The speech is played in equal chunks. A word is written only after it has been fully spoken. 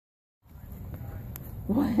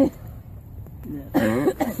What? No.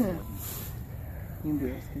 You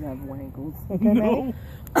embarrassed because I have wankles. Okay, No.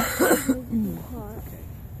 Okay.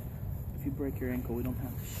 If you break your ankle, we don't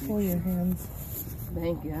have to shoot Pull your you. hands.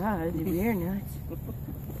 Thank God. You're very nuts.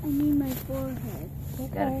 I need my forehead.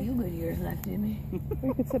 Got a few good years left in me.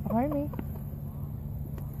 You could sit behind me.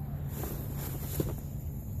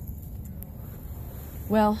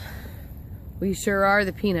 Well, we sure are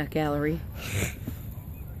the peanut gallery.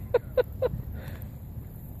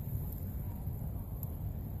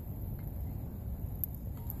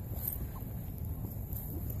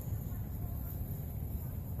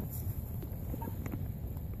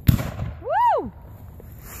 Woo!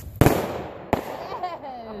 Woo!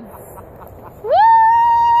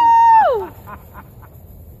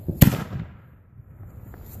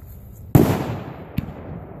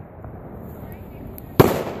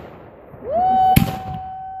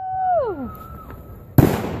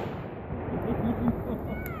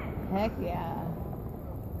 Heck yeah.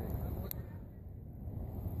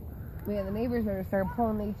 Man, the neighbors better start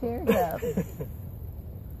pulling these chairs up.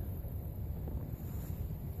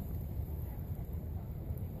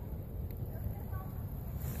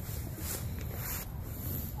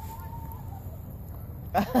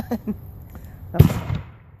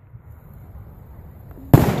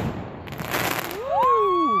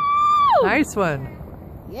 Nice one.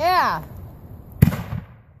 Yeah.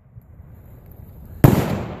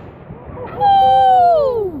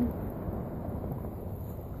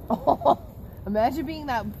 Oh, imagine being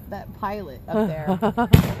that pilot up there. Oh God.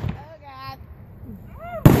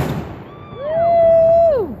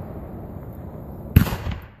 Woo!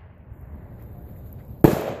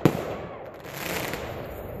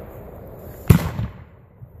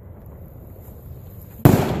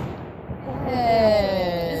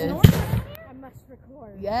 Yes. I must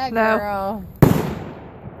record. Yeah, No. girl.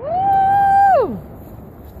 Woo!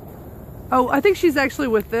 Oh, I think she's actually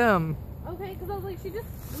with them. Okay, because I was like, she just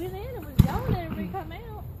went in and was yelling at everybody to come out.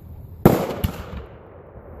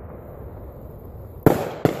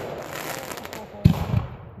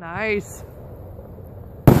 Nice.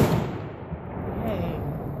 Hey.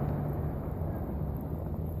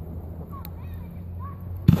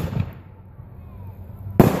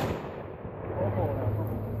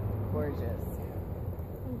 Gorgeous.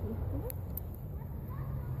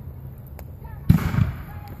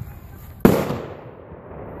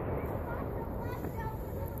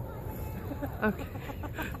 Okay.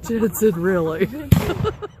 Jensen, really?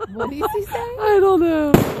 What did he say? I don't know.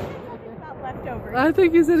 About leftovers. I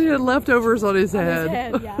think he said he had leftovers on his On head. his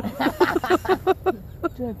head, yeah.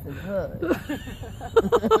 Jensen Hood.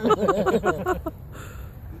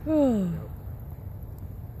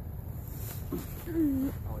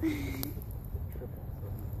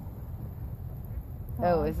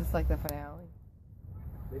 Oh, is this like the finale?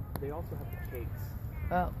 They also have the cakes.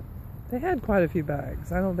 Oh. They had quite a few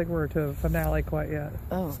bags. I don't think we're to a finale quite yet.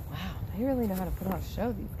 Oh, wow. They really know how to put on a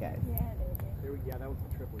show, these guys. Yeah, they did. Yeah, that was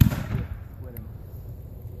the triple. You can see it splitting.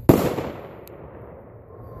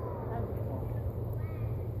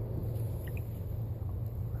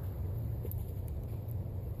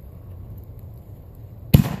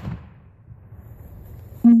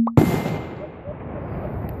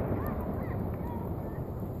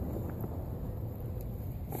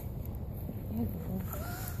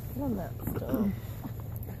 Get on that stuff.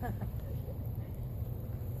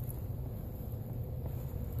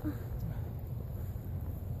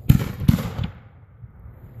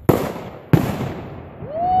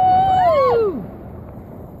 Woo!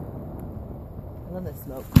 I love the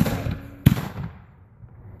smoke.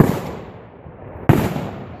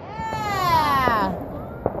 Yeah!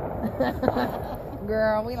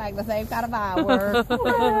 Girl, we like the same kind of fireworks.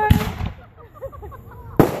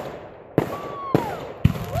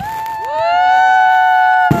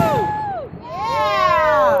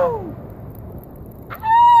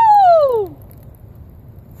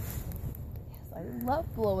 Love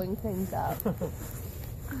blowing things up.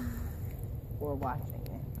 Or watching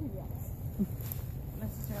it. Yes.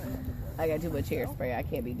 I got too much hairspray. I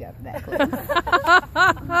can't be that close.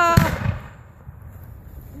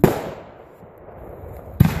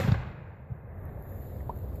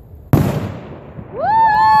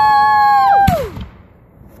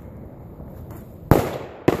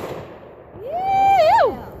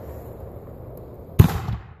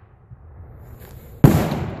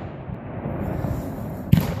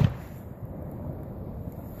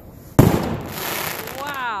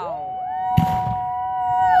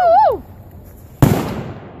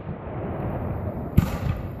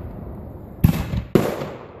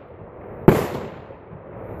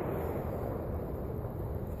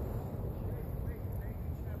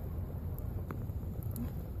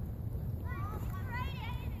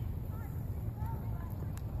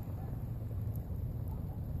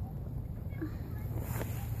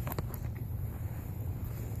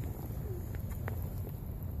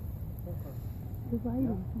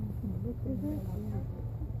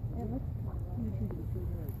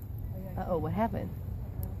 Uh-oh, what happened?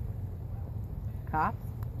 Cops?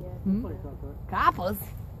 Hmm? Coppers?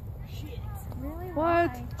 Really? What?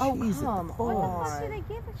 Why? Oh, Jesus, come the What the fuck on. do they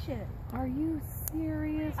give a shit? Are you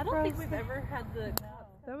serious, I don't think we've ever had the.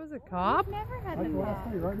 That was a cop? Never had Like them last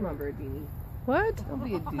back. night, right? Come on, Birdini. What? Don't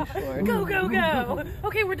be a douchebag. Go, go, go!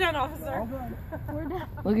 Okay, we're done, officer. We're done.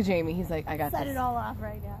 Look at Jamie. He's like, I got Set this. it all off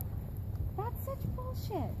right now. That's such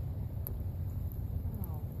bullshit.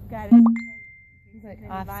 Got it. He's like, Any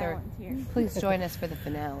officer, violence here. please join us for the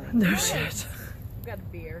finale. No shit. We've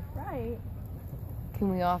got beer. Right.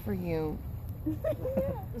 Can we offer you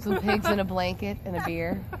some pigs in a blanket and a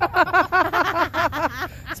beer?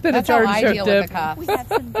 Spinach That's how I artichoke deal dip. with the cops. We have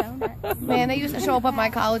some donuts. Man, they used to show up at my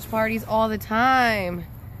college parties all the time.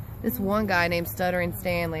 This one guy named Stuttering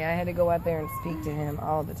Stanley, I had to go out there and speak to him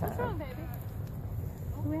all the time.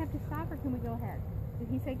 Do we have to stop or can we go ahead? Did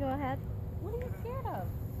he say go ahead? What are you scared of?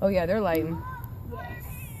 Oh yeah, they're lighting. Yes.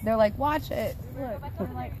 They're like, watch it. Look,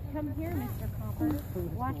 I'm like, come here, Mr. Copper.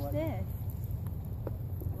 Watch this.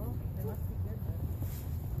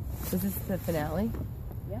 Is this the finale?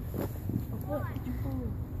 Look.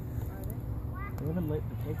 We haven't lit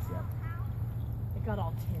the cakes yet. It got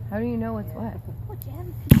all tin. How do you know it's what? Look, you have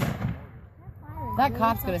a piece. That fire is That really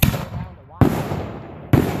cop's gonna hot. sit around to watch.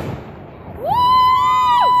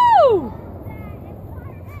 Woo!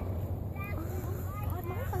 God,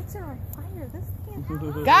 my lights are on fire. This can't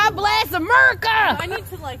happen. God bless America! I need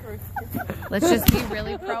to like her. Let's just be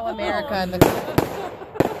really pro-America in the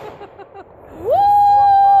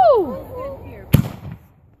Woo! Good here.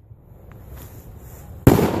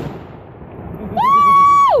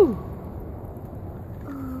 Woo!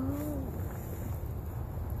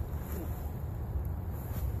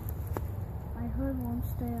 I heard one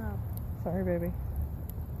stay up. Sorry, baby.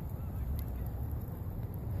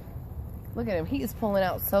 Look at him. He is pulling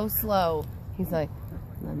out so slow. He's like,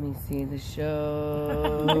 let me see the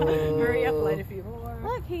show. Hurry up, light a few more.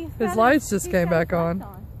 Look, His lights just came back on.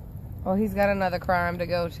 Oh, he's got another crime to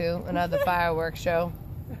go to. Another fireworks show.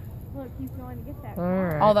 Look, he's going to get that.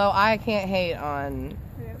 Alright. Although I can't hate on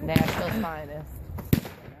Nashville's finest.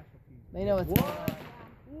 They know what's going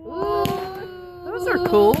on. Those are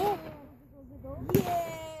cool.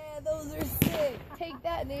 Yeah, those are sick. Take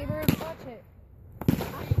that, neighbors. Watch it.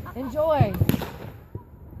 Enjoy.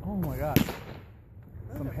 Oh my god.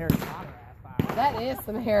 Some Harry Potter ass fire. That is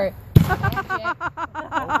some Harry.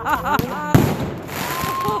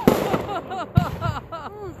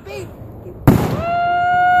 Beep.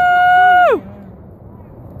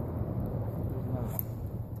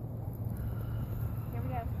 Here we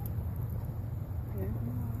go.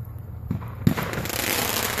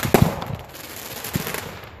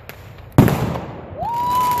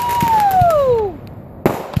 Woo!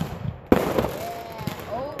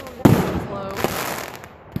 Oh, that was slow.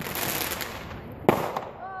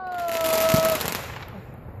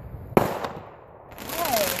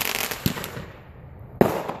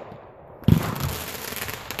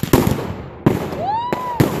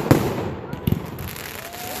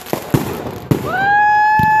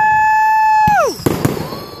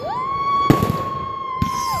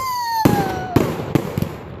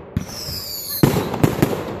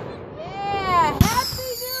 Yeah! Happy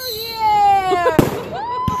New Year!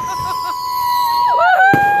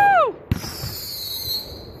 Woo!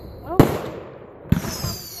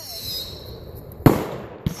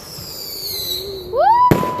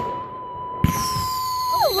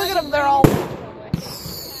 Look at them, they're all.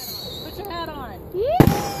 Put your hat on.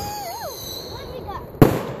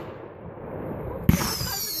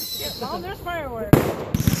 Oh, there's fireworks.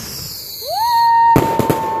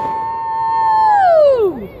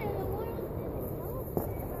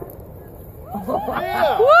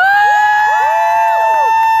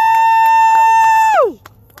 Woo!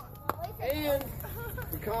 And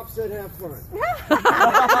the cop said have fun.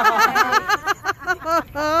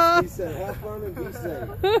 He said have fun and be safe.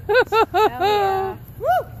 Oh, yeah.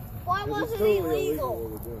 Why 'Cause was it's it totally illegal?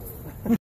 what we're